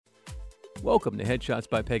Welcome to Headshots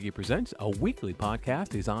by Peggy Presents, a weekly podcast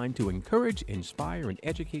designed to encourage, inspire, and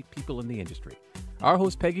educate people in the industry. Our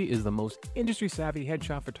host, Peggy, is the most industry-savvy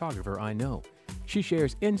headshot photographer I know. She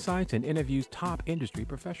shares insights and interviews top industry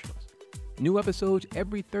professionals. New episodes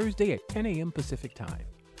every Thursday at 10 a.m. Pacific Time.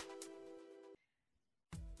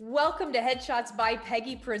 Welcome to Headshots by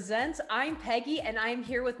Peggy Presents. I'm Peggy, and I'm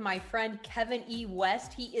here with my friend Kevin E.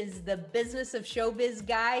 West. He is the business of showbiz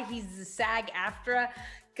guy. He's the SAG-AFTRA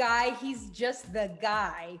guy. He's just the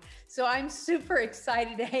guy. So I'm super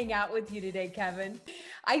excited to hang out with you today, Kevin.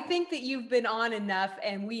 I think that you've been on enough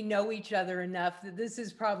and we know each other enough that this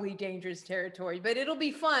is probably dangerous territory, but it'll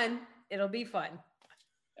be fun. It'll be fun.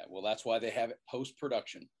 Yeah, well, that's why they have it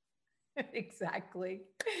post-production. Exactly.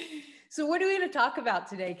 So what are we going to talk about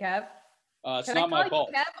today, Kev? It's not my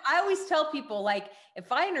fault. Kev? I always tell people, like,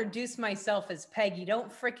 if I introduce myself as Peggy,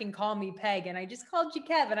 don't freaking call me Peg. And I just called you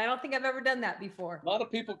Kev, and I don't think I've ever done that before. A lot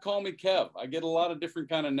of people call me Kev. I get a lot of different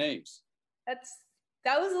kind of names. That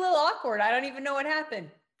was a little awkward. I don't even know what happened.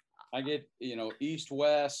 I get, East,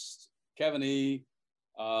 West, Kevin E,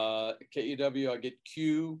 KEW. I get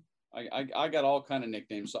Q. I got all kind of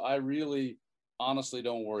nicknames. So I really, honestly,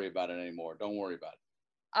 don't worry about it anymore. Don't worry about it.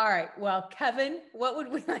 All right. Well, Kevin, what would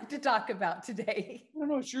we like to talk about today? I don't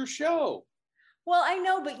know. It's your show. Well, I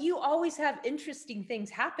know, but you always have interesting things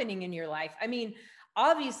happening in your life. I mean,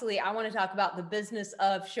 obviously, I want to talk about the business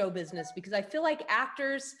of show business because I feel like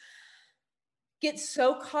actors get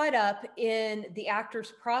so caught up in the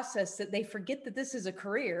actor's process that they forget that this is a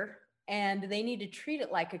career and they need to treat it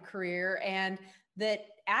like a career, and that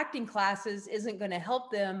acting classes isn't going to help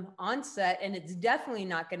them on set, and it's definitely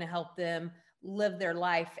not going to help them live their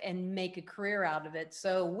life and make a career out of it.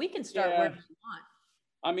 So we can start wherever you want.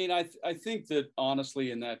 I mean, I think that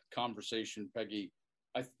honestly, in that conversation, Peggy,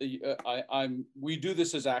 we do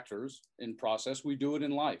this as actors in process. We do it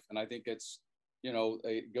in life, and I think it's,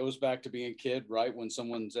 it goes back to being a kid, right? When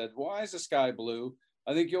someone said, "Why is the sky blue?"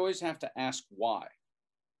 I think you always have to ask why.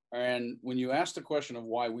 And when you ask the question of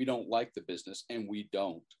why we don't like the business, and we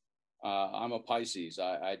don't, I'm a Pisces.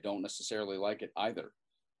 I don't necessarily like it either.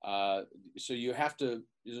 So you have to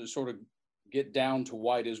sort of get down to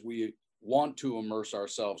why it is we want to immerse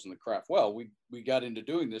ourselves in the craft. Well, we got into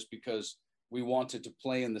doing this because we wanted to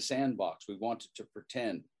play in the sandbox. We wanted to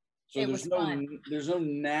pretend. So there's no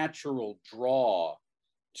natural draw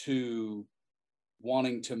to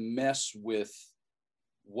wanting to mess with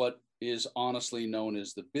what is honestly known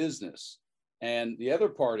as the business. And the other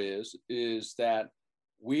part is that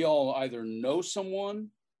we all either know someone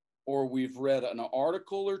or we've read an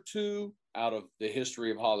article or two out of the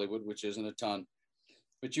history of Hollywood, which isn't a ton.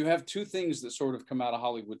 But you have two things that sort of come out of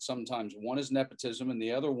Hollywood sometimes. One is nepotism, and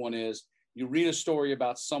the other one is you read a story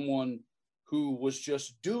about someone who was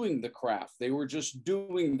just doing the craft. They were just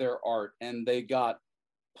doing their art, and they got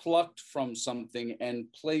plucked from something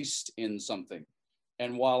and placed in something.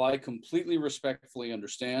 And while I completely respectfully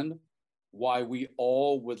understand why we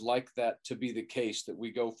all would like that to be the case, that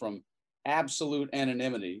we go from absolute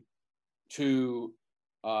anonymity to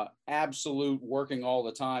absolute working all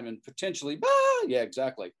the time and potentially, yeah,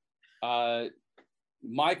 exactly. My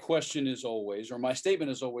question is always, or my statement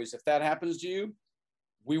is always, if that happens to you,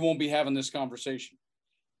 we won't be having this conversation.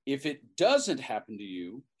 If it doesn't happen to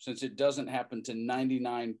you, since it doesn't happen to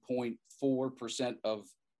 99.4% of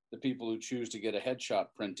the people who choose to get a headshot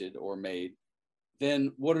printed or made,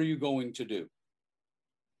 then what are you going to do?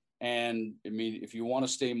 And I mean, if you want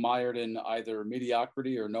to stay mired in either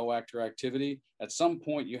mediocrity or no actor activity, at some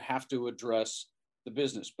point you have to address the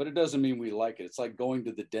business, but it doesn't mean we like it. It's like going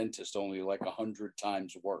to the dentist, only like 100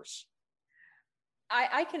 times worse.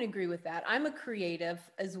 I can agree with that. I'm a creative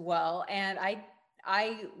as well. And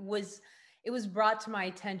it was brought to my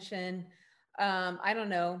attention, I don't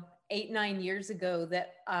know, 8-9 years ago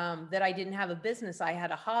that I didn't have a business. I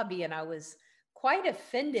had a hobby and I was quite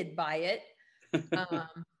offended by it.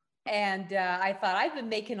 And I thought, I've been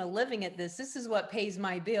making a living at this. This is what pays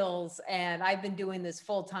my bills. And I've been doing this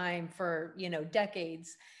full time for,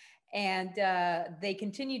 decades. And they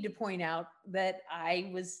continued to point out that I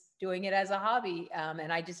was doing it as a hobby.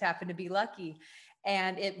 And I just happened to be lucky.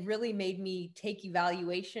 And it really made me take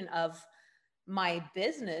evaluation of my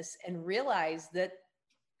business and realize that,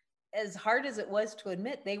 as hard as it was to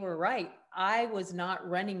admit, they were right. I was not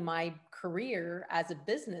running my career as a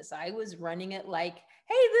business. I was running it like,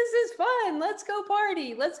 hey, this is fun. Let's go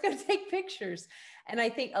party. Let's go take pictures. And I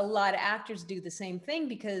think a lot of actors do the same thing,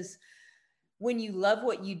 because when you love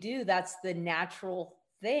what you do, that's the natural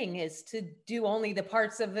thing, is to do only the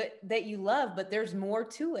parts of it that you love, but there's more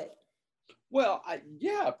to it. Well,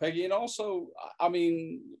 yeah, Peggy. And also, I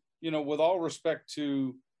mean, with all respect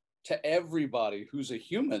to to everybody who's a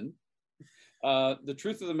human. The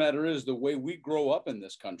truth of the matter is, the way we grow up in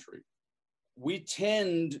this country, we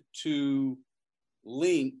tend to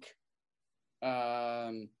link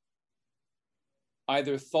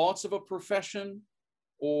either thoughts of a profession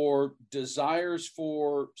or desires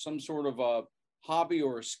for some sort of a hobby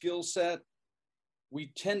or a skill set.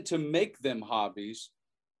 We tend to make them hobbies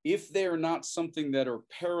if they're not something that are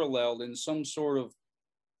paralleled in some sort of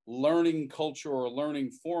learning culture or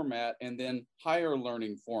learning format, and then higher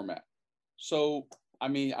learning format. So, I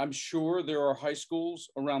mean, I'm sure there are high schools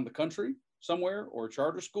around the country somewhere, or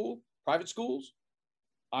charter school, private schools.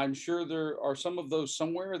 I'm sure there are some of those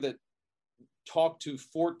somewhere that talk to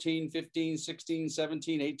 14, 15, 16,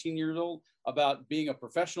 17, 18 years old about being a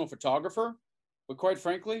professional photographer. But quite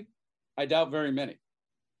frankly, I doubt very many.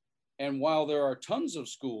 And while there are tons of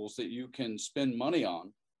schools that you can spend money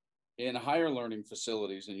on in higher learning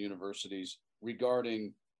facilities and universities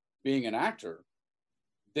regarding being an actor,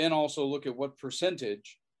 then also look at what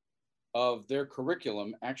percentage of their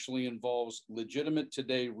curriculum actually involves legitimate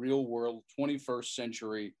today, real world, 21st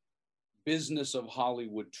century business of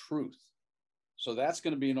Hollywood truth. So that's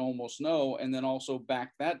going to be an almost no. And then also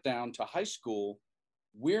back that down to high school.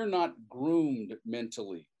 We're not groomed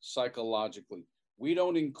mentally, psychologically. We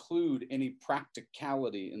don't include any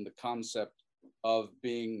practicality in the concept of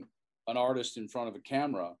being an artist in front of a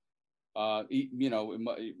camera,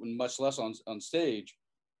 much less on stage,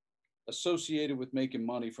 associated with making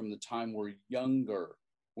money from the time we're younger,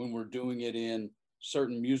 when we're doing it in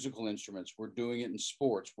certain musical instruments, we're doing it in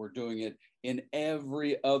sports, we're doing it in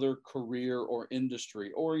every other career or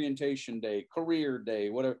industry, orientation day, career day,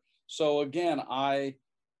 whatever. So again, I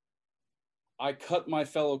cut my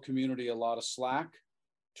fellow community a lot of slack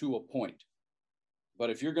to a point. But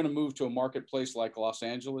if you're going to move to a marketplace like Los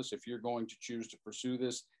Angeles, if you're going to choose to pursue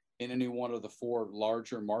this in any one of the 4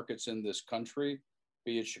 larger markets in this country,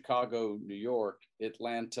 be it Chicago, New York,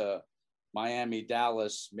 Atlanta, Miami,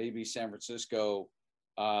 Dallas, maybe San Francisco,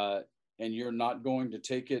 and you're not going to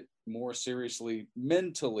take it more seriously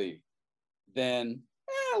mentally, then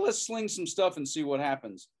let's sling some stuff and see what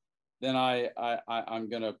happens. Then I'm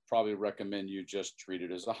going to probably recommend you just treat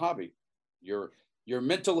it as a hobby. Your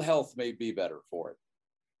mental health may be better for it.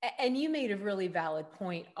 And you made a really valid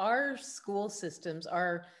point. Our school systems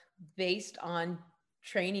are based on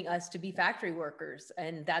training us to be factory workers,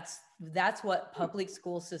 and that's what public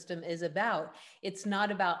school system is about. It's not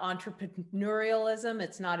about entrepreneurialism.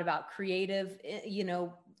 It's not about creative,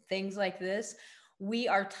 things like this. We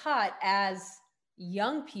are taught as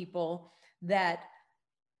young people that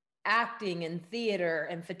acting and theater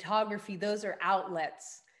and photography, those are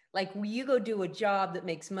outlets. Like, you go do a job that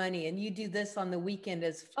makes money, and you do this on the weekend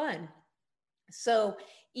as fun. So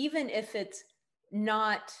even if it's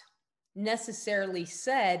not necessarily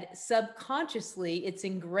said, subconsciously, it's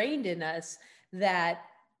ingrained in us that,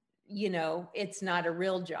 it's not a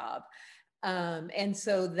real job. And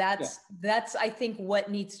so that's, I think,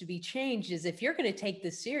 what needs to be changed is, if you're going to take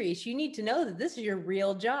this serious, you need to know that this is your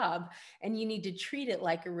real job, and you need to treat it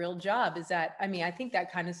like a real job. I think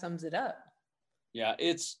that kind of sums it up. Yeah,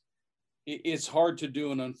 it's hard to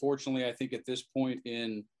do. And unfortunately, I think at this point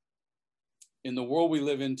in the world we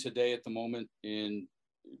live in today, at the moment, in,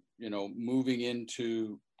 moving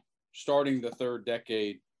into starting the 3rd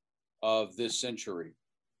decade of this century,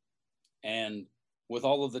 and with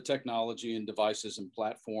all of the technology and devices and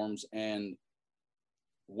platforms and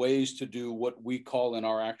ways to do what we call in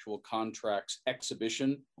our actual contracts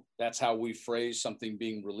exhibition, that's how we phrase something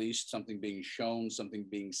being released, something being shown, something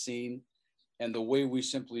being seen. And the way we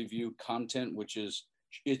simply view content, which is,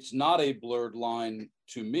 it's not a blurred line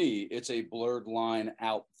to me, it's a blurred line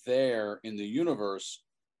out there in the universe,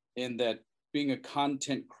 in that being a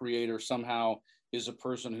content creator somehow is a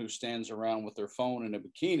person who stands around with their phone in a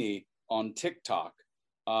bikini on TikTok.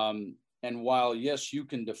 And while, yes, you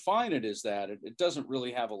can define it as that, it doesn't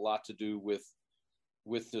really have a lot to do with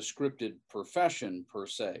the scripted profession per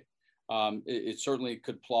se. It certainly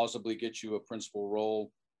could plausibly get you a principal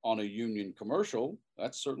role on a union commercial.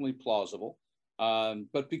 That's certainly plausible.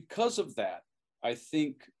 But because of that, I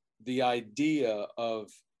think the idea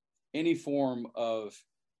of any form of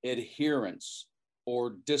adherence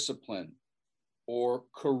or discipline or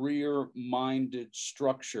career-minded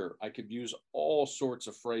structure, I could use all sorts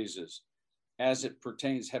of phrases as it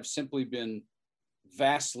pertains, have simply been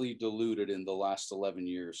vastly diluted in the last 11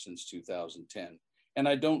 years since 2010. And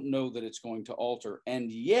I don't know that it's going to alter.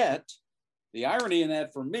 And yet, the irony in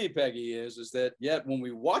that for me, Peggy, is that yet when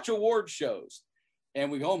we watch award shows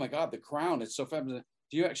and we go, oh my God, the crown, it's so fabulous.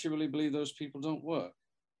 Do you actually really believe those people don't work?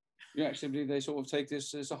 You actually believe they sort of take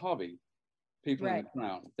this as a hobby? people in Right. the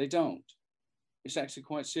crown. They don't. It's actually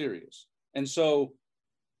quite serious. And so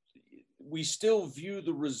we still view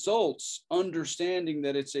the results, understanding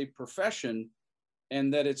that it's a profession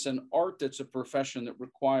and that it's an art that's a profession that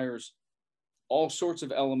requires all sorts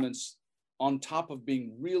of elements on top of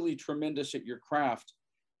being really tremendous at your craft.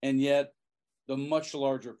 And yet the much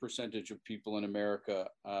larger percentage of people in America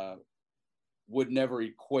would never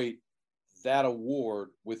equate that award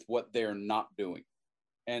with what they're not doing.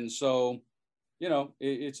 And so, you know,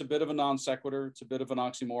 it's a bit of a non sequitur. It's a bit of an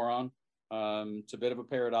oxymoron. It's a bit of a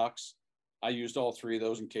paradox. I used all three of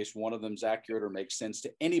those in case one of them's accurate or makes sense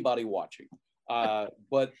to anybody watching.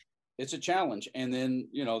 But it's a challenge. And then,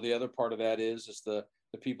 you know, the other part of that is the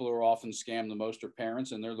people who are often scammed the most are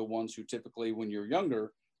parents. And they're the ones who typically, when you're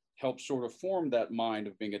younger, help sort of form that mind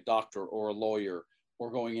of being a doctor or a lawyer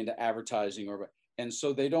or going into advertising. And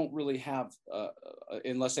so they don't really have,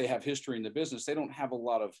 unless they have history in the business, they don't have a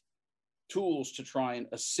lot of tools to try and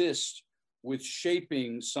assist with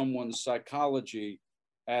shaping someone's psychology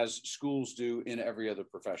as schools do in every other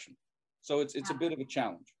profession. So it's a bit of a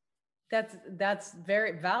challenge. That's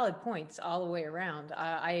very valid points all the way around.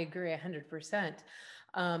 I agree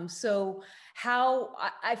 100%. So how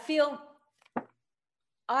I feel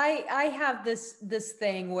I have this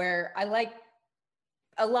thing where I like,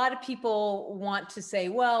 a lot of people want to say,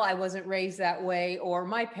 well, I wasn't raised that way, or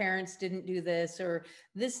my parents didn't do this, or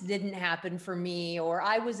this didn't happen for me, or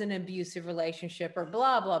I was in an abusive relationship, or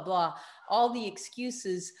blah, blah, blah, all the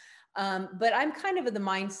excuses. But I'm kind of in the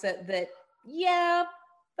mindset that, yeah,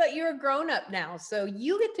 but you're a grown up now, so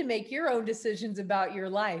you get to make your own decisions about your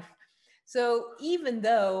life. So even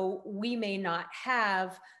though we may not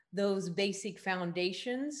have those basic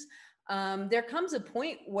foundations, there comes a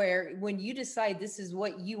point where when you decide this is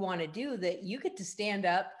what you want to do, that you get to stand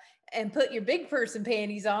up and put your big person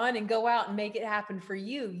panties on and go out and make it happen for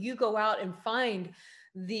you. You go out and find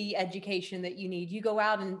the education that you need. You go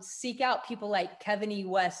out and seek out people like Kevin E.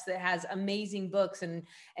 West that has amazing books and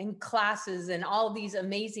classes and all these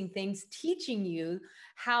amazing things teaching you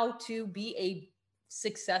how to be a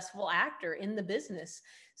successful actor in the business.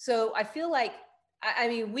 So I feel like, I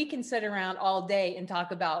mean, we can sit around all day and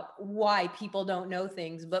talk about why people don't know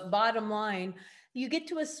things, but bottom line, you get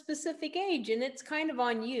to a specific age and it's kind of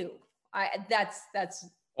on you. That's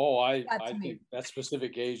I me. think that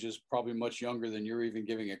specific age is probably much younger than you're even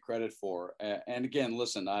giving it credit for. And again,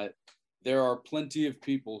 listen, there are plenty of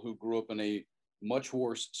people who grew up in a much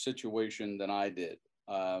worse situation than I did.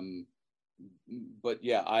 But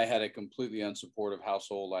yeah, I had a completely unsupportive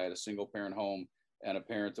household. I had a single parent home and a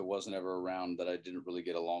parent that wasn't ever around that I didn't really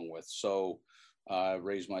get along with. So I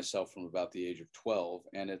raised myself from about the age of 12.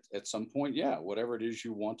 And at some point, yeah, whatever it is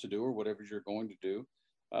you want to do or whatever you're going to do,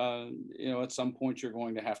 you know, at some point you're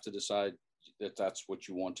going to have to decide that that's what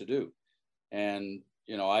you want to do. And,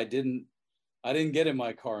 you know, I didn't get in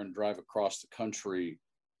my car and drive across the country.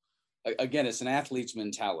 Again, it's an athlete's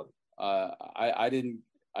mentality.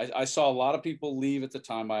 I saw a lot of people leave at the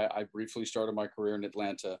time. I briefly started my career in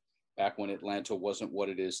Atlanta, back when Atlanta wasn't what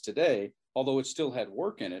it is today, although it still had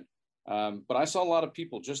work in it. But I saw a lot of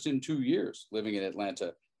people just in 2 years living in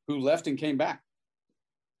Atlanta who left and came back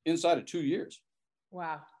inside of 2 years.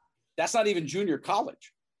 Wow. That's not even junior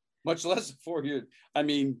college, much less 4 years. I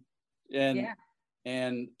mean,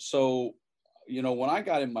 and so, you know, when I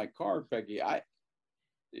got in my car, Peggy,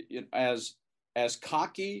 as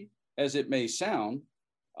cocky as it may sound,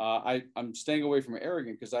 I'm staying away from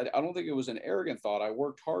arrogant because I don't think it was an arrogant thought. I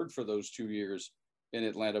worked hard for those 2 years in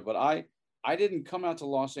Atlanta, but I didn't come out to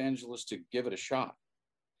Los Angeles to give it a shot.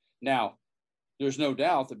 Now, there's no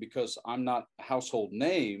doubt that because I'm not a household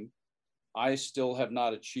name, I still have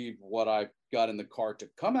not achieved what I got in the car to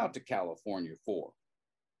come out to California for.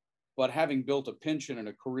 But having built a pension and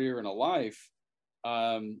a career and a life,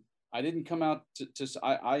 I didn't come out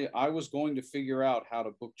I was going to figure out how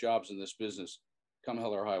to book jobs in this business come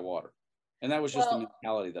hell or high water. And that was just the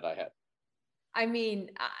mentality that I had. I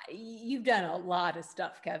mean, you've done a lot of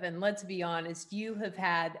stuff, Kevin. Let's be honest. You have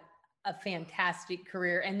had a fantastic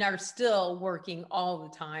career and are still working all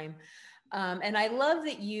the time. And I love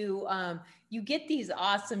that you get these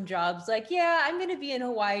awesome jobs. Like, yeah, I'm going to be in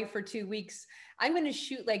Hawaii for 2 weeks. I'm going to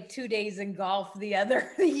shoot like 2 days in golf the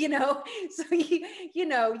other, you know, so you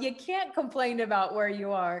know, you can't complain about where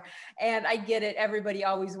you are. And I get it. Everybody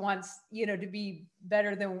always wants, you know, to be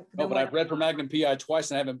better than but I've read for Magnum PI twice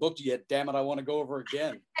and I haven't booked it yet. Damn it. I want to go over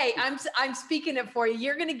again. Hey, I'm speaking it for you.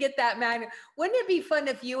 You're going to get that Magnum. Wouldn't it be fun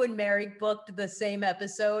if you and Mary booked the same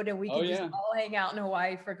episode and we could just all hang out in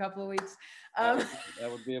Hawaii for a couple of weeks? That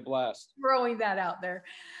would be a blast. Throwing that out there.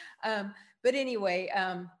 But anyway,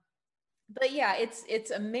 But yeah,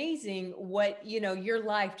 it's amazing what, you know, your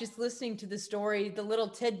life, just listening to the story, the little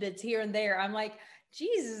tidbits here and there. I'm like,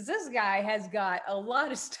 Jesus, this guy has got a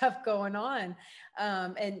lot of stuff going on.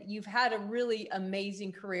 And you've had a really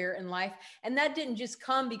amazing career in life. And that didn't just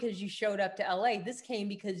come because you showed up to LA. This came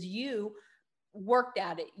because you worked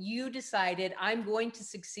at it. You decided, I'm going to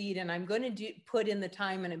succeed, and I'm going to put in the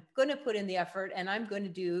time, and I'm going to put in the effort, and I'm going to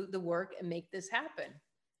do the work and make this happen.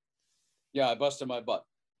 Yeah, I busted my butt.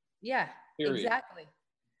 Yeah, Period. exactly.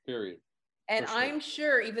 Period. And Sure. I'm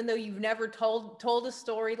sure, even though you've never told a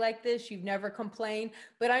story like this, you've never complained,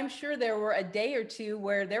 but I'm sure there were a day or two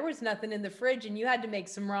where there was nothing in the fridge and you had to make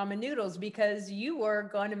some ramen noodles because you were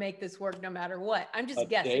going to make this work no matter what. I'm just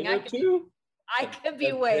guessing. I could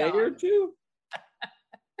be way off. A day or two.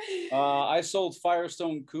 I sold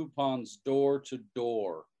Firestone coupons door to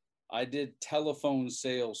door. I did telephone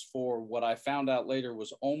sales for what I found out later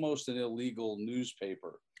was almost an illegal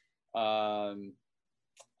newspaper.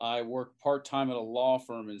 I worked part-time at a law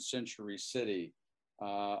firm in Century City.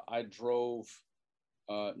 I drove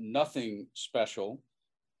nothing special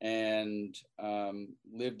and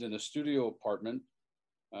lived in a studio apartment.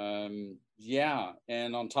 Yeah,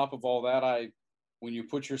 and on top of all that, when you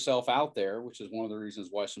put yourself out there, which is one of the reasons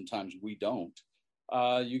why sometimes we don't,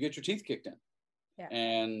 you get your teeth kicked in. Yeah.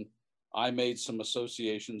 And I made some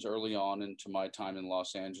associations early on into my time in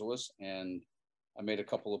Los Angeles, and I made a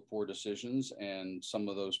couple of poor decisions, and some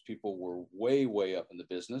of those people were way, way up in the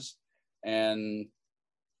business. And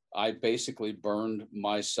I basically burned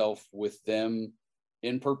myself with them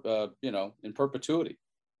in perpetuity,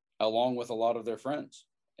 along with a lot of their friends.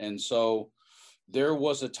 And so there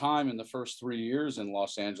was a time in the first 3 years in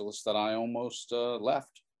Los Angeles that I almost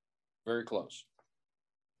left. Very close.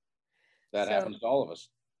 That happens to all of us.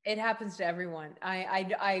 It happens to everyone.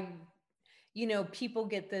 I you know, people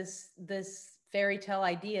get this fairy tale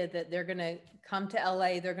idea that they're going to come to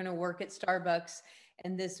LA, they're going to work at Starbucks,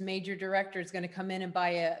 and this major director is going to come in and buy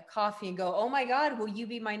a coffee and go, oh my God, will you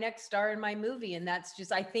be my next star in my movie? And that's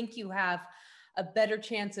just, I think you have a better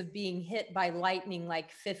chance of being hit by lightning like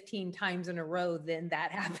 15 times in a row than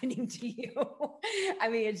that happening to you. I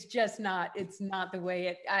mean, it's not the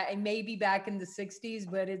way I may be back in the 60s,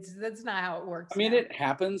 but that's not how it works. I mean, it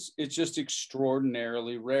happens. It's just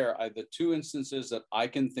extraordinarily rare. The two instances that I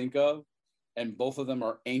can think of, and both of them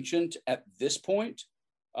are ancient at this point.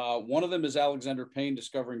 One of them is Alexander Payne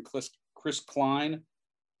discovering Chris Klein.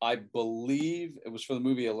 I believe it was for the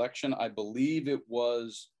movie Election. I believe it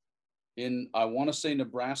was I want to say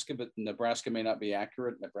Nebraska, but Nebraska may not be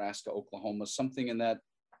accurate. Nebraska, Oklahoma, something in that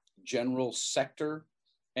general sector.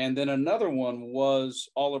 And then another one was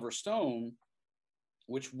Oliver Stone,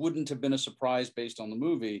 which wouldn't have been a surprise based on the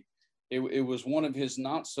movie. It was one of his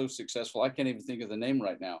not so successful, I can't even think of the name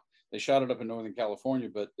right now. They shot it up in Northern California,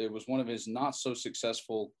 but it was one of his not so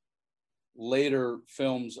successful later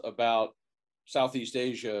films about Southeast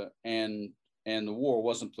Asia and the war.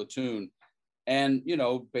 Wasn't Platoon. And, you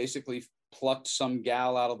know, basically plucked some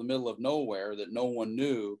gal out of the middle of nowhere that no one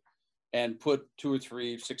knew and put 2 or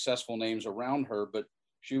 3 successful names around her, but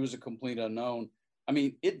she was a complete unknown. I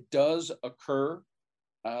mean, it does occur.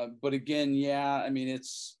 But again, yeah, I mean,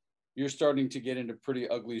 you're starting to get into pretty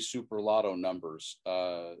ugly super lotto numbers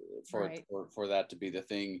for that to be the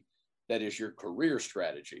thing that is your career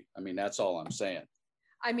strategy. I mean, that's all I'm saying.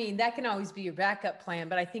 I mean, that can always be your backup plan,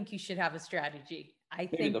 but I think you should have a strategy.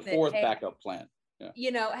 Maybe the fourth backup plan. Yeah.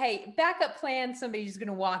 You know, hey, backup plan, somebody's going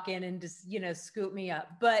to walk in and just, you know, scoop me up.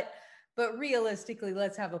 But realistically,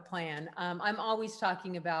 let's have a plan. I'm always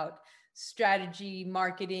talking about strategy,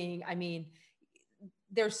 marketing. I mean,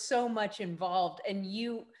 there's so much involved, and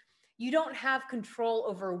you don't have control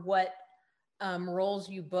over what roles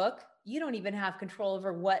you book. You don't even have control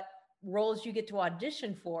over what roles you get to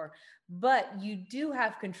audition for, but you do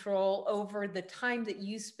have control over the time that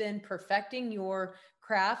you spend perfecting your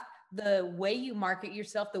craft, the way you market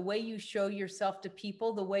yourself, the way you show yourself to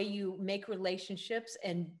people, the way you make relationships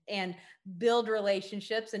and build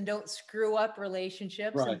relationships and don't screw up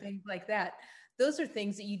relationships and things like that. Those are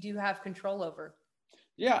things that you do have control over.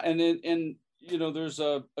 Yeah. And you know, there's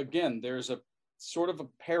a sort of a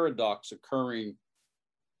paradox occurring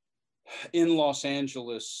in Los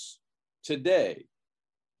Angeles today.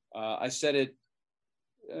 I said it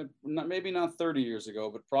maybe not 30 years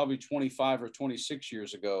ago, but probably 25 or 26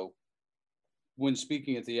 years ago when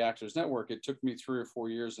speaking at the Actors Network. It took me 3 or 4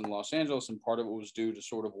 years in Los Angeles, and part of it was due to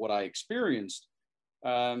sort of what I experienced,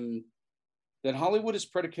 that Hollywood is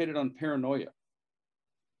predicated on paranoia.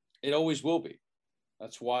 It always will be.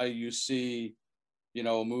 That's why you see, you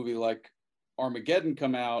know, a movie like Armageddon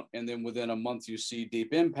come out, and then within a month you see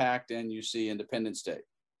Deep Impact and you see Independence Day.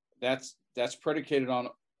 that's predicated on,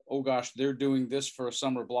 oh gosh, they're doing this for a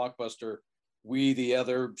summer blockbuster. We, the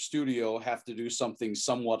other studio, have to do something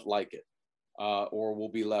somewhat like it, or we'll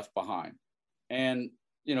be left behind. And,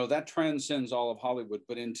 you know, that transcends all of Hollywood.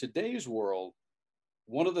 But in today's world,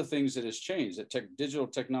 one of the things that has changed, that digital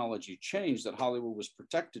technology changed, that Hollywood was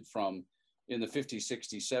protected from in the 50s,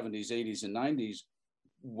 60s, 70s, 80s, and 90s,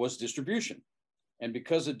 was distribution. And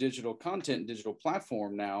because of digital content and digital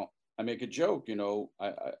platform now, I make a joke, you know,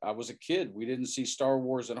 I was a kid. We didn't see Star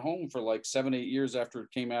Wars at home for like 7, 8 years after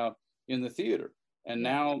it came out in the theater. And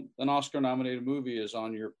now an Oscar nominated movie is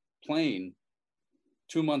on your plane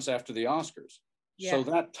 2 months after the Oscars. Yeah. So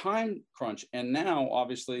that time crunch. And now,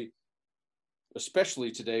 obviously,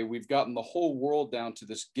 especially today, we've gotten the whole world down to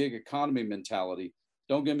this gig economy mentality.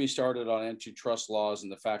 Don't get me started on antitrust laws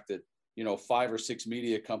and the fact that, you know, 5 or 6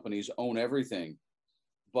 media companies own everything.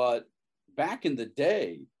 But back in the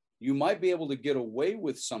day, you might be able to get away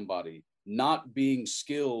with somebody not being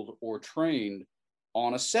skilled or trained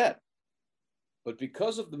on a set. But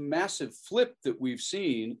because of the massive flip that we've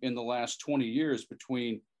seen in the last 20 years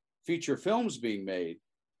between feature films being made,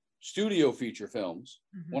 studio feature films.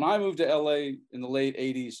 Mm-hmm. When I moved to LA in the late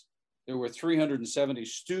 80s, there were 370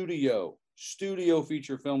 studio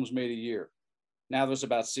feature films made a year. Now there's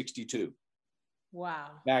about 62.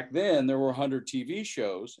 Wow. Back then there were 100 TV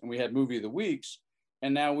shows and we had movie of the weeks,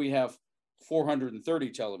 and now we have 430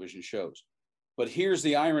 television shows. But here's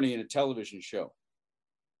the irony in a television show.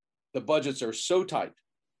 The budgets are so tight,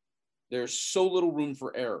 there's so little room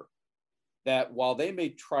for error, that while they may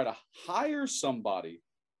try to hire somebody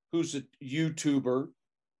who's a YouTuber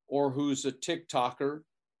or who's a TikToker,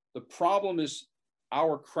 the problem is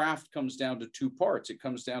our craft comes down to 2 parts. It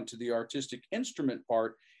comes down to the artistic instrument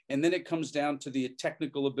part, and then it comes down to the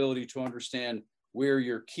technical ability to understand where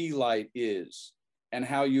your key light is and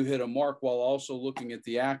how you hit a mark while also looking at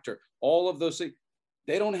the actor. All of those things,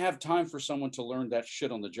 they don't have time for someone to learn that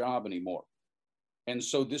shit on the job anymore. And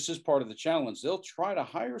so this is part of the challenge. They'll try to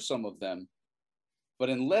hire some of them, but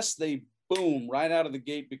unless they boom, right out of the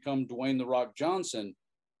gate become Dwayne "The Rock" Johnson,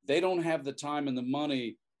 they don't have the time and the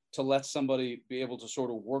money to let somebody be able to sort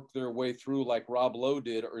of work their way through like Rob Lowe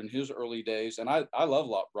did or in his early days. And I love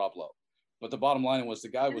Rob Lowe, but the bottom line was the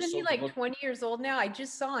guy was so. Isn't he like 20 years old now? I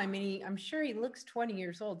just saw him, and I'm sure he looks 20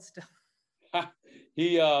 years old still.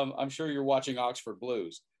 I'm sure you're watching Oxford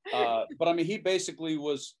Blues, but I mean, he basically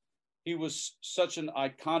was such an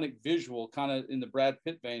iconic visual, kind of in the Brad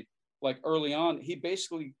Pitt vein. Like early on, he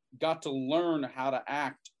basically got to learn how to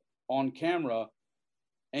act on camera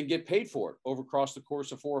and get paid for it across the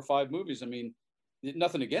course of 4 or 5 movies. I mean,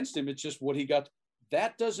 nothing against him. It's just what he got.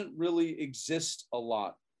 That doesn't really exist a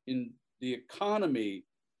lot in the economy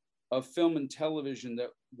of film and television that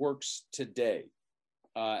works today.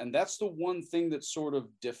 And that's the one thing that sort of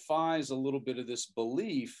defies a little bit of this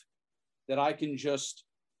belief that I can just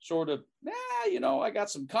sort of, you know, I got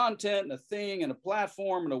some content and a thing and a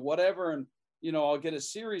platform and a whatever, and, you know, I'll get a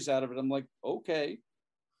series out of it. I'm like, okay,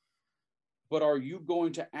 but are you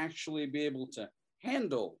going to actually be able to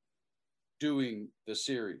handle doing the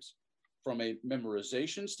series from a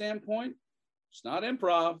memorization standpoint? It's not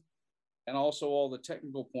improv, and also all the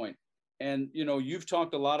technical point. And, you know, you've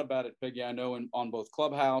talked a lot about it, Peggy, I know, on both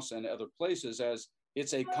Clubhouse and other places, as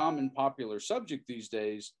it's a common popular subject these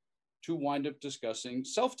days to wind up discussing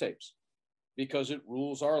self-tapes because it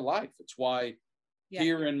rules our life. It's why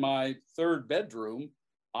here in my 3rd bedroom,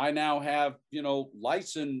 I now have, you know,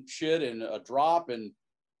 lights and shit and a drop and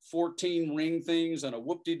 14 ring things and a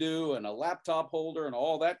whoop-de-doo and a laptop holder and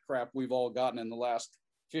all that crap we've all gotten in the last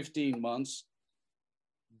 15 months.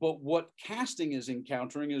 But what casting is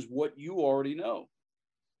encountering is what you already know.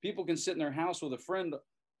 People can sit in their house with a friend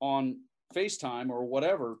on FaceTime or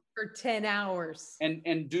whatever for 10 hours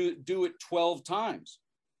and do it 12 times,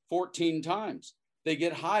 14 times. They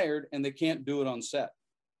get hired and they can't do it on set.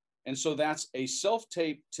 And so that's a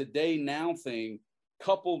self-tape today now thing,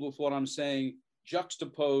 coupled with what I'm saying,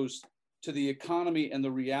 juxtaposed to the economy and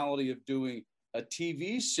the reality of doing a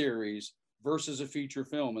TV series versus a feature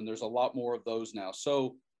film. And there's a lot more of those now.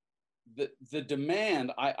 So the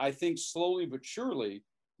demand, I think slowly but surely,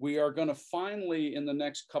 we are going to finally, in the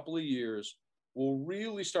next couple of years, we'll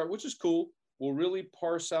really start, which is cool, we'll really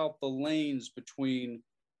parse out the lanes between,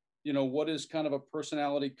 you know, what is kind of a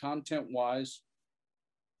personality content-wise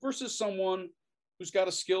versus someone who's got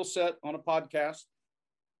a skill set on a podcast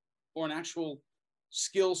or an actual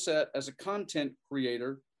skill set as a content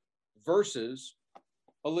creator versus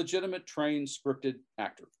a legitimate trained scripted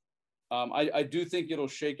actor. I do think it'll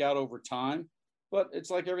shake out over time, but it's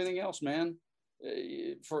like everything else, man.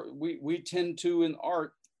 We tend to, in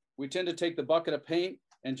art, we tend to take the bucket of paint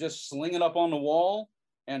and just sling it up on the wall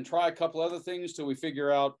and try a couple other things till we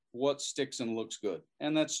figure out what sticks and looks good.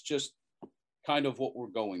 And that's just kind of what we're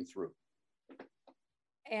going through.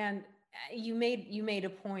 And you made a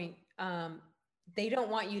point. They don't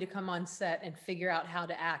want you to come on set and figure out how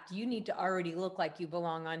to act. You need to already look like you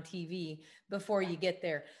belong on TV before you get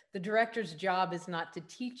there. The director's job is not to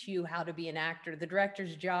teach you how to be an actor. The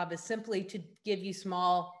director's job is simply to give you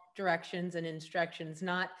small directions and instructions,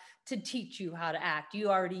 not to teach you how to act. You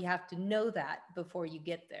already have to know that before you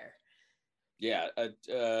get there. Yeah.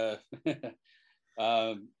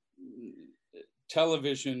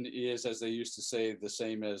 Television is, as they used to say, the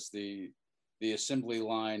same as the assembly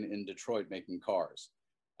line in Detroit making cars.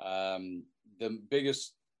 The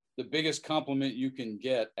biggest compliment you can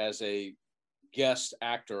get as a guest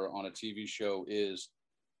actor on a TV show is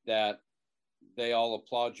that they all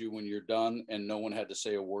applaud you when you're done and no one had to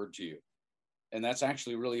say a word to you. And that's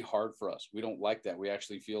actually really hard for us. We don't like that. We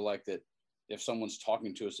actually feel like that if someone's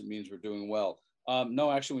talking to us, it means we're doing well.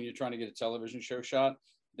 No, actually, when you're trying to get a television show shot,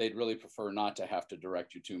 they'd really prefer not to have to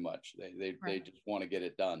direct you too much. They just want to get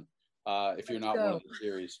it done. If you're not one of the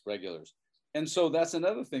series regulars. And so that's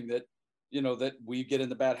another thing that, that we get in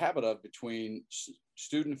the bad habit of between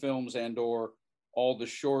student films and or all the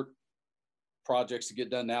short projects to get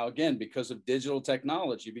done now, again, because of digital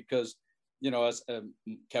technology, because, as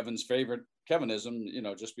Kevin's favorite Kevinism,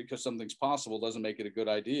 just because something's possible doesn't make it a good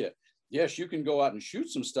idea. Yes, you can go out and shoot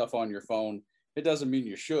some stuff on your phone. It doesn't mean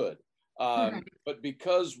you should. But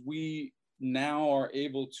because we now are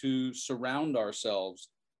able to surround ourselves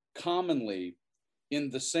commonly in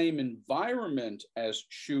the same environment as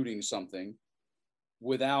shooting something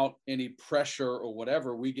without any pressure or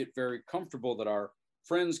whatever, we get very comfortable that our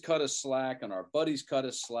friends cut us slack and our buddies cut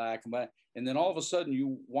us slack. And then all of a sudden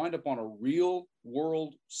you wind up on a real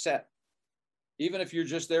world set, even if you're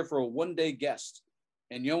just there for a one-day guest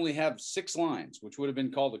and you only have 6 lines, which would have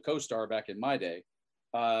been called a co-star back in my day.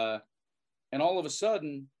 And all of a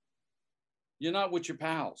sudden you're not with your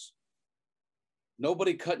pals.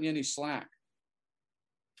 Nobody cutting you any slack.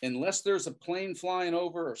 Unless there's a plane flying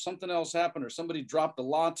over or something else happened or somebody dropped a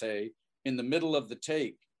latte in the middle of the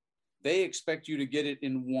take, they expect you to get it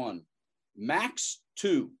in 1, max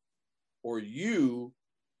 2, or you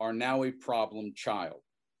are now a problem child.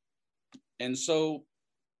 And so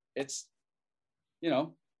it's,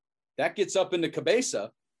 that gets up into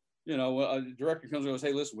cabeza. A director comes and goes,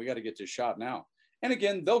 hey, listen, we got to get this shot now. And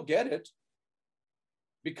again, they'll get it.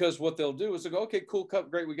 Because what they'll do is they go, okay, cool,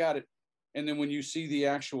 cut, great, we got it. And then when you see the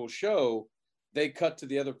actual show, they cut to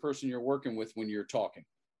the other person you're working with when you're talking.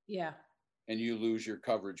 Yeah. And you lose your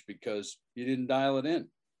coverage because you didn't dial it in.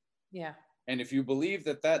 Yeah. And if you believe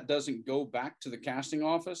that that doesn't go back to the casting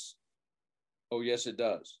office, oh, yes, it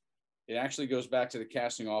does. It actually goes back to the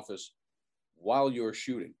casting office while you're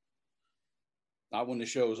shooting, not when the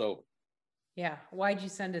show's over. Yeah. Why'd you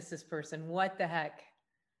send us this person? What the heck?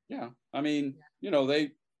 Yeah. I mean,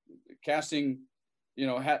 they casting,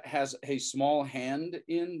 has a small hand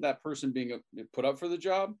in that person being put up for the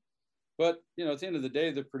job. But, at the end of the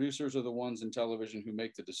day, the producers are the ones in television who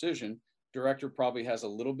make the decision. Director probably has a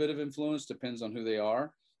little bit of influence, depends on who they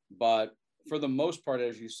are. But for the most part,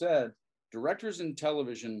 as you said, directors in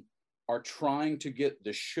television are trying to get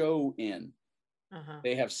the show in.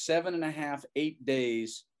 They have 7.5, 8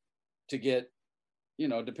 days to get,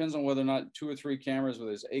 depends on whether or not 2 or 3 cameras,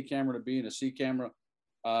 whether it's A camera to B and a C camera.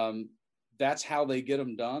 That's how they get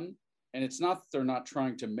them done. And it's not that they're not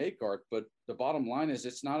trying to make art, but the bottom line is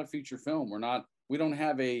it's not a feature film. We don't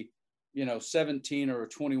have a, 17 or a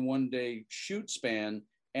 21-day shoot span.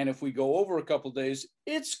 And if we go over a couple of days,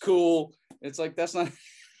 it's cool. It's like, that's not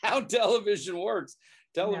how television works.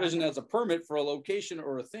 Television has a permit for a location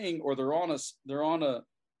or a thing, or they're on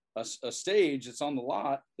a stage that's on the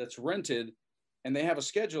lot that's rented, and they have a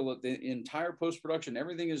schedule that the entire post-production,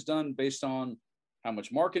 everything is done based on how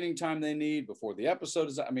much marketing time they need before the episode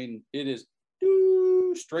is. I mean, it is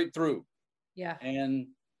straight through. Yeah. And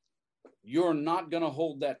you're not going to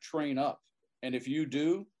hold that train up. And if you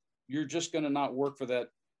do, you're just going to not work for that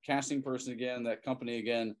casting person again, that company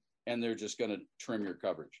again, and they're just going to trim your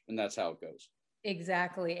coverage. And that's how it goes.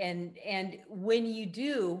 Exactly. And when you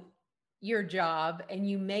do your job and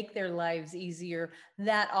you make their lives easier,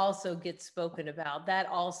 that also gets spoken about. That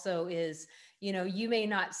also is, you may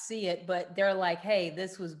not see it, but they're like, hey,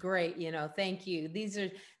 this was great. Thank you. These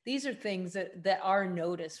are things that are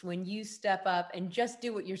noticed when you step up and just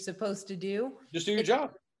do what you're supposed to do. Just do your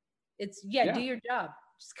job. Do your job.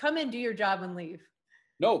 Just come in, do your job and leave.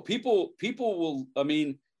 No, people will,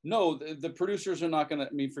 no, the producers are not going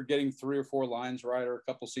to, for getting 3 or 4 lines right or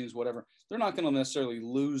a couple scenes, whatever, they're not going to necessarily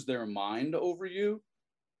lose their mind over you.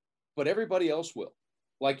 but everybody else will.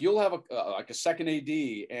 Like you'll have a second AD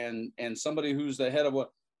and somebody who's the head of what,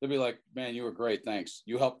 they'll be like, man, you were great. Thanks.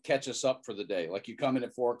 You helped catch us up for the day. Like you come in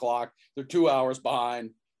at 4 o'clock, they're 2 hours behind.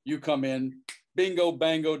 You come in, bingo,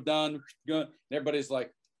 bango, done. And everybody's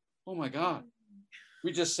like, oh my God,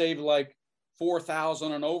 we just saved like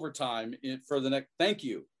 4,000 on overtime for the next, thank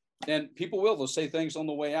you. And people they'll say things on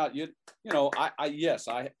the way out. Yes,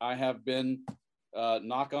 I have been,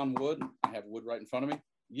 knock on wood. I have wood right in front of me.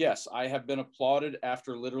 Yes, I have been applauded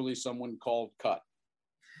after literally someone called cut.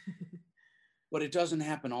 But it doesn't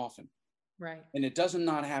happen often. Right. And it doesn't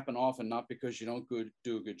not happen often, not because you don't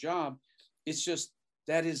do a good job. It's just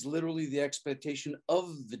that is literally the expectation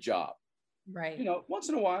of the job. Right. Once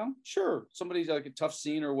in a while, sure, somebody's like a tough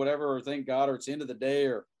scene or whatever, or thank God, or it's the end of the day,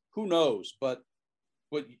 or who knows. But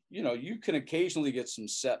you can occasionally get some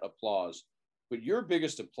set applause. But your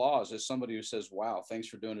biggest applause is somebody who says, wow, thanks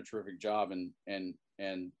for doing a terrific job and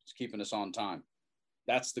keeping us on time.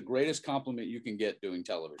 That's the greatest compliment you can get doing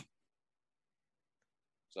television.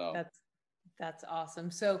 So that's awesome.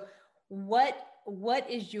 So what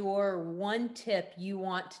is your one tip you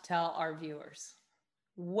want to tell our viewers?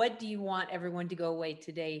 What do you want everyone to go away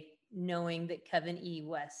today knowing that Kevin E.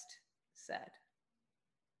 West said?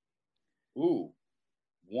 Ooh,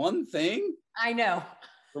 one thing? I know.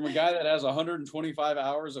 From a guy that has 125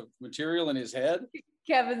 hours of material in his head?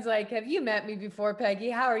 Kevin's like, have you met me before, Peggy?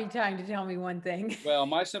 How are you trying to tell me one thing? Well,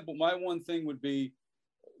 my one thing would be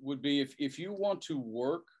if you want to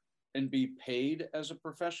work and be paid as a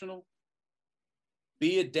professional,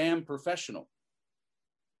 be a damn professional.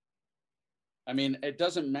 I mean, it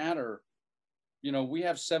doesn't matter. We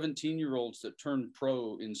have 17-year-olds that turn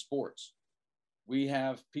pro in sports. We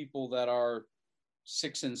have people that are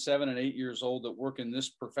 6 and 7 and 8 years old that work in this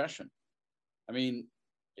profession. I mean,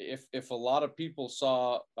 if a lot of people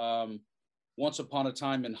saw Once Upon a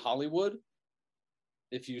Time in Hollywood,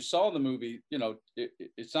 if you saw the movie,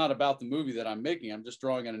 it's not about the movie that I'm making. I'm just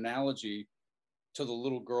drawing an analogy to the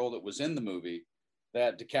little girl that was in the movie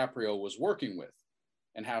that DiCaprio was working with,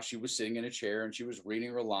 and how she was sitting in a chair and she was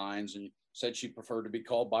reading her lines and said she preferred to be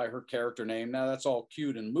called by her character name. Now that's all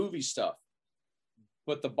cute and movie stuff.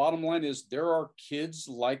 But the bottom line is there are kids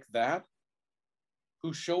like that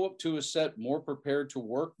who show up to a set more prepared to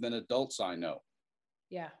work than adults I know.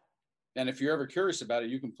 Yeah. And if you're ever curious about it,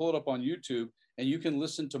 you can pull it up on YouTube and you can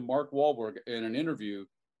listen to Mark Wahlberg in an interview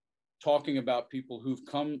talking about people who've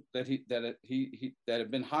come that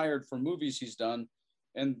have been hired for movies he's done,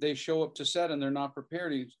 and they show up to set and they're not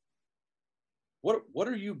prepared. What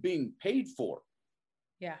are you being paid for?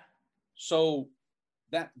 Yeah. So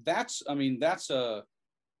that's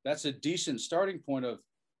a decent starting point of,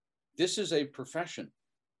 this is a profession.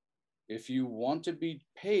 If you want to be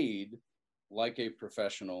paid like a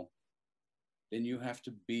professional, then you have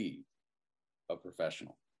to be a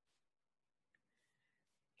professional.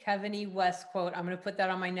 Kevin E. West quote. I'm going to put that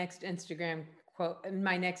on my next Instagram quote.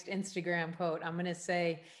 I'm going to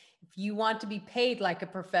say, if you want to be paid like a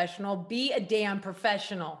professional, be a damn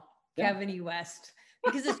professional. Yeah. Kevin E. West,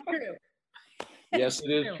 because it's true. Yes, it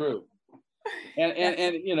is true. And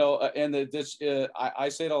I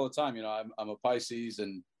say it all the time. I'm a Pisces,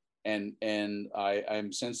 and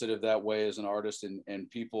I'm sensitive that way as an artist, and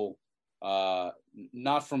people,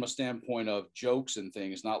 not from a standpoint of jokes and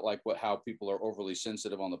things, not like how people are overly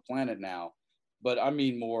sensitive on the planet now, but I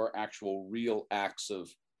mean more actual real acts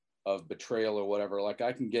of betrayal or whatever. Like,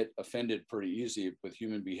 I can get offended pretty easy with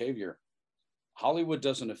human behavior. Hollywood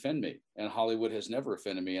doesn't offend me, and Hollywood has never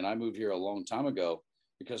offended me. And I moved here a long time ago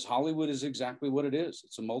because Hollywood is exactly what it is.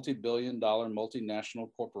 It's a multi-billion-dollar multinational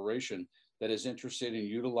corporation that is interested in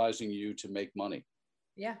utilizing you to make money.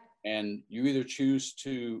 Yeah. And you either choose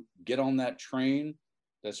to get on that train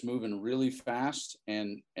that's moving really fast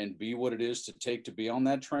and be what it is to take to be on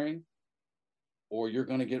that train, or you're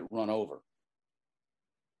going to get run over.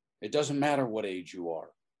 It doesn't matter what age you are.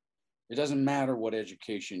 It doesn't matter what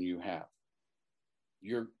education you have.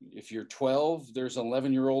 If you're 12, there's an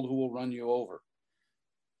 11-year-old who will run you over.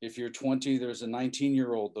 If you're 20, there's a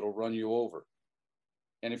 19-year-old that'll run you over.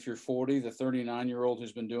 And if you're 40, the 39-year-old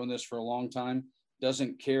who's been doing this for a long time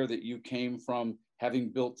doesn't care that you came from having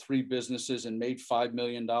built 3 businesses and made $5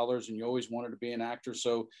 million, and you always wanted to be an actor,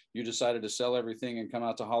 so you decided to sell everything and come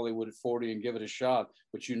out to Hollywood at 40 and give it a shot,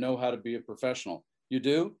 but you know how to be a professional. You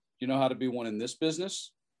do? You know how to be one in this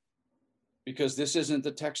business? Because this isn't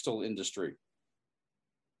the textile industry.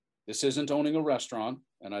 This isn't owning a restaurant,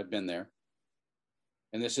 and I've been there.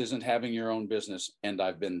 And this isn't having your own business, and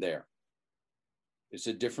I've been there. It's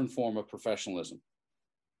a different form of professionalism.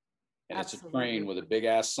 And Absolutely. It's a train with a big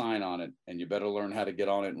ass sign on it, and you better learn how to get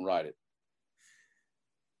on it and ride it.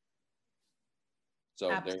 So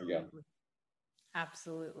Absolutely. there you go.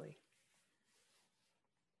 Absolutely.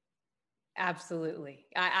 Absolutely.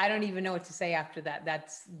 I don't even know what to say after that.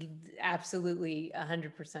 That's absolutely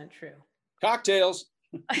 100% true. Cocktails.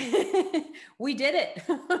 We did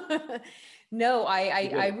it. No,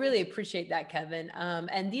 I really appreciate that, Kevin.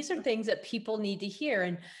 And these are things that people need to hear,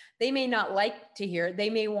 and they may not like to hear it. They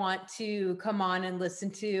may want to come on and listen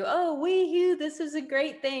to, oh, you, this is a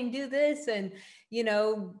great thing. Do this, and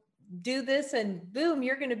do this, and boom,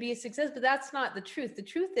 you're going to be a success. But that's not the truth. The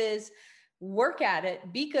truth is, work at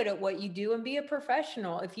it, be good at what you do, and be a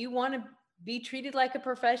professional. If you want to be treated like a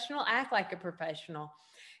professional, act like a professional.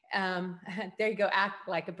 There you go, act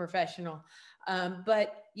like a professional.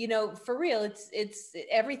 But for real, it's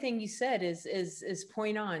everything you said is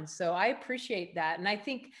point on. So I appreciate that, and I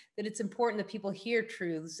think that it's important that people hear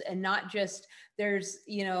truths and not just there's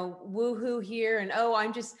woohoo here and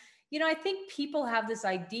I'm just I think people have this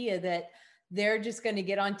idea that they're just going to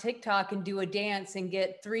get on TikTok and do a dance and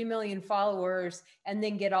get 3 million followers and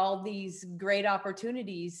then get all these great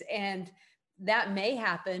opportunities. And that may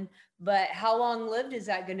happen, but how long lived is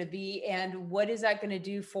that going to be? And what is that going to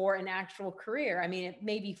do for an actual career? I mean, it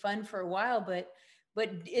may be fun for a while, but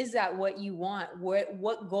is that what you want?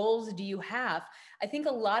 What goals do you have? I think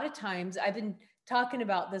a lot of times, I've been talking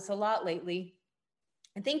about this a lot lately.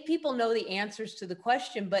 I think people know the answers to the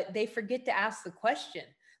question, but they forget to ask the question.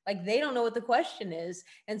 Like they don't know what the question is.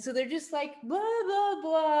 And so they're just like, blah, blah,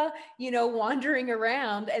 blah, wandering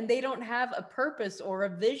around, and they don't have a purpose or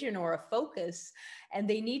a vision or a focus. And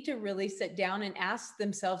they need to really sit down and ask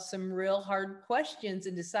themselves some real hard questions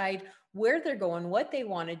and decide where they're going, what they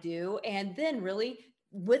want to do, and then really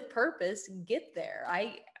with purpose, get there.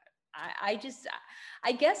 I guess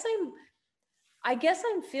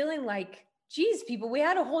I'm feeling like, geez, people, we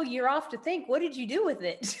had a whole year off to think. What did you do with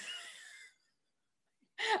it?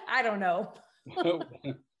 I don't know.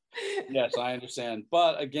 Yes, I understand.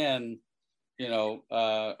 But again,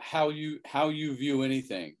 how you view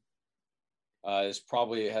anything has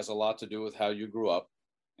a lot to do with how you grew up,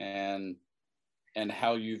 and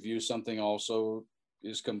how you view something also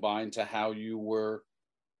is combined to how you were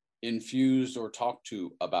infused or talked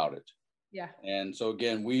to about it. Yeah. And so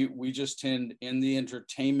again, we just tend in the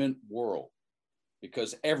entertainment world,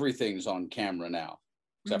 because everything's on camera now,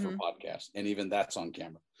 except for podcasts, and even that's on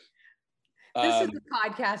camera. This is the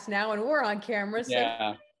podcast now, and we're on camera. So.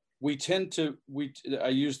 Yeah, we tend to I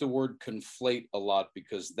use the word conflate a lot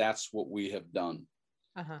because that's what we have done.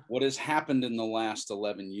 Uh-huh. What has happened in the last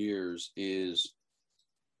 11 years is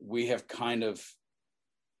we have kind of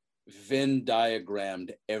Venn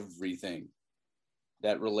diagrammed everything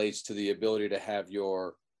that relates to the ability to have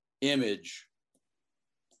your image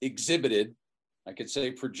exhibited. I could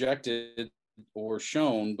say projected or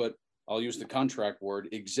shown, but I'll use the contract word,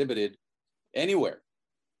 exhibited anywhere.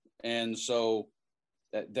 And so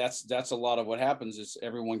that's a lot of what happens is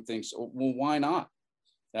everyone thinks, oh, well, why not?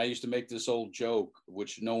 I used to make this old joke,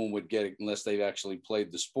 which no one would get unless they've actually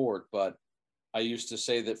played the sport. But I used to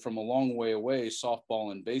say that from a long way away,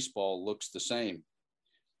 softball and baseball looks the same.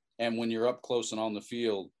 And when you're up close and on the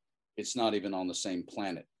field, it's not even on the same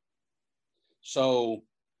planet. So,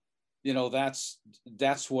 that's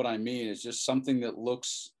what I mean. It's just something that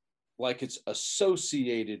looks like it's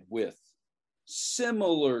associated with,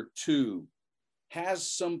 similar to, has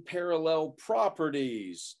some parallel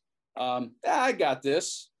properties. I got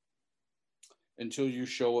this, until you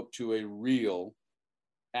show up to a real,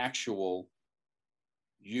 actual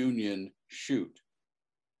union shoot.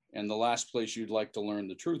 And the last place you'd like to learn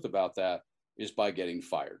the truth about that is by getting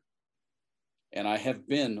fired. And I have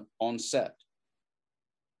been on set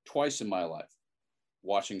twice in my life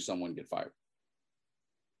watching someone get fired.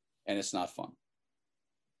 And it's not fun.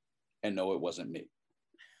 And no, it wasn't me.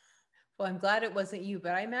 Well, I'm glad it wasn't you,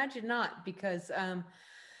 but I imagine not, because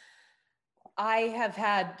I have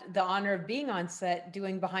had the honor of being on set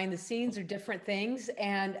doing behind the scenes or different things.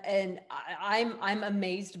 And I'm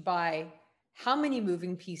amazed by how many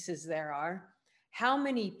moving pieces there are, how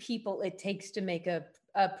many people it takes to make a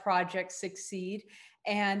project succeed.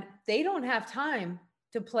 And they don't have time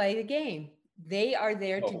to play the game. They are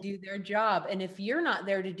there to do their job. And if you're not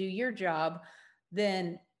there to do your job,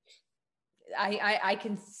 then I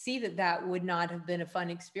can see that would not have been a fun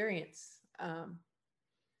experience.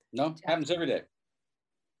 No, happens every day.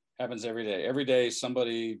 Happens every day. Every day,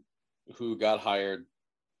 somebody who got hired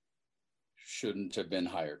shouldn't have been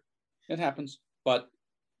hired. It happens. But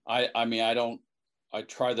I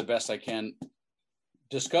try the best I can.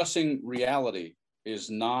 Discussing reality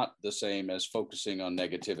is not the same as focusing on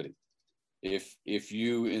negativity. If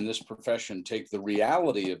you in this profession take the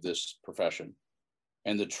reality of this profession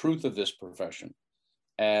and the truth of this profession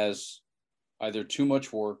as either too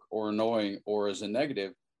much work or annoying or as a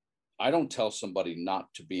negative, I don't tell somebody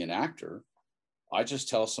not to be an actor. I just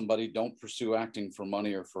tell somebody, don't pursue acting for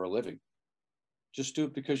money or for a living. Just do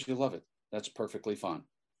it because you love it. That's perfectly fine.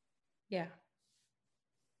 Yeah,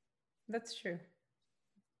 that's true.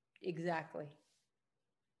 Exactly.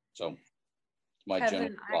 So my Kevin,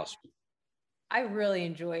 general philosophy. I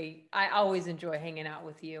always enjoy hanging out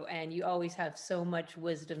with you, and you always have so much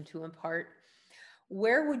wisdom to impart.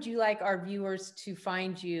 Where would you like our viewers to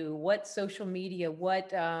find you? What social media?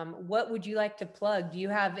 What would you like to plug? Do you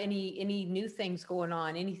have any new things going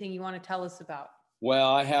on? Anything you want to tell us about? Well,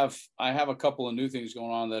 I have a couple of new things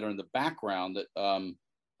going on that are in the background that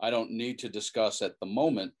I don't need to discuss at the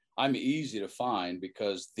moment. I'm easy to find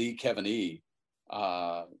because the Kevin E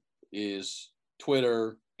is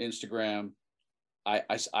Twitter, Instagram.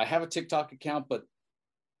 I have a TikTok account, but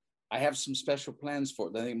I have some special plans for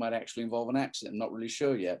it that I think might actually involve an accent. I'm not really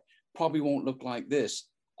sure yet. Probably won't look like this.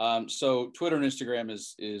 So Twitter and Instagram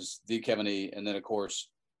is the Kevin E, and then of course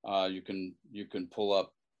you can pull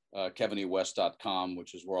up kevinewest.com,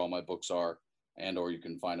 which is where all my books are, and or you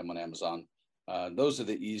can find them on Amazon. Those are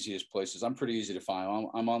the easiest places. I'm pretty easy to find.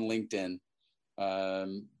 I'm on LinkedIn,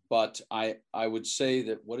 but I would say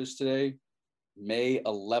that, what is today? May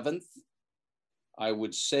 11th. I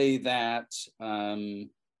would say that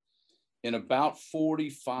in about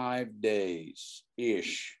 45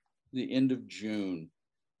 days-ish, the end of June,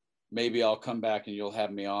 maybe I'll come back and you'll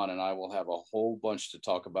have me on and I will have a whole bunch to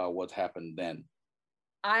talk about what happened then.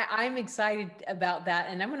 I'm excited about that,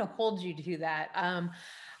 and I'm going to hold you to that.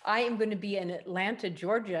 I am going to be in Atlanta,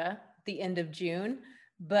 Georgia, the end of June,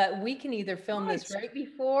 but we can either film this right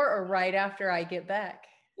before or right after I get back.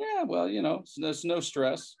 Yeah, well, there's no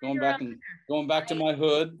stress going back to my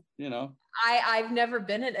hood. I've never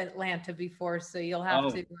been in Atlanta before, so you'll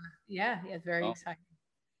have to. Yeah, very exciting.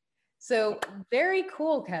 So very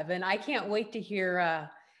cool, Kevin. I can't wait to hear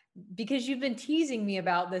because you've been teasing me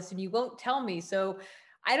about this and you won't tell me. So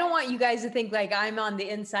I don't want you guys to think like I'm on the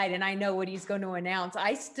inside and I know what he's going to announce.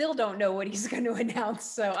 I still don't know what he's going to announce.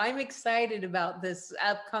 So I'm excited about this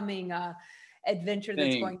upcoming adventure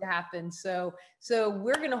that's going to happen. So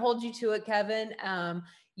we're going to hold you to it, Kevin.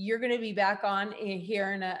 You're going to be back on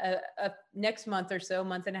here in a next month or so,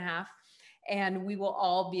 month and a half. And we will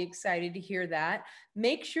all be excited to hear that.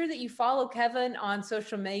 Make sure that you follow Kevin on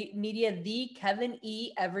social media, the Kevin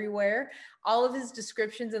E everywhere. All of his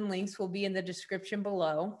descriptions and links will be in the description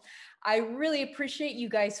below. I really appreciate you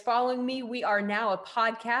guys following me. We are now a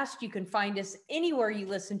podcast. You can find us anywhere you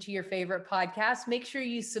listen to your favorite podcast. Make sure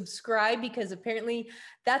you subscribe because apparently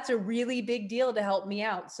that's a really big deal to help me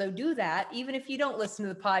out. So do that. Even if you don't listen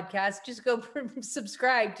to the podcast, just go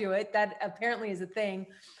subscribe to it. That apparently is a thing.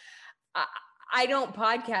 I don't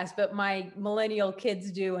podcast, but my millennial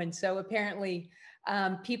kids do. And so apparently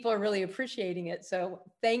people are really appreciating it. So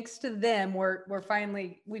thanks to them,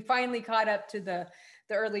 we finally caught up to the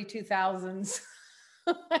early 2000s.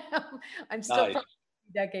 I'm still probably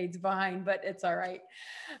decades behind, but it's all right.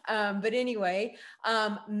 But anyway,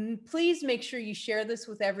 please make sure you share this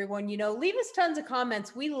with everyone. Leave us tons of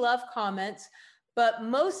comments. We love comments, but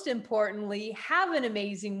most importantly, have an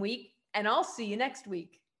amazing week, and I'll see you next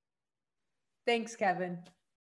week. Thanks, Kevin.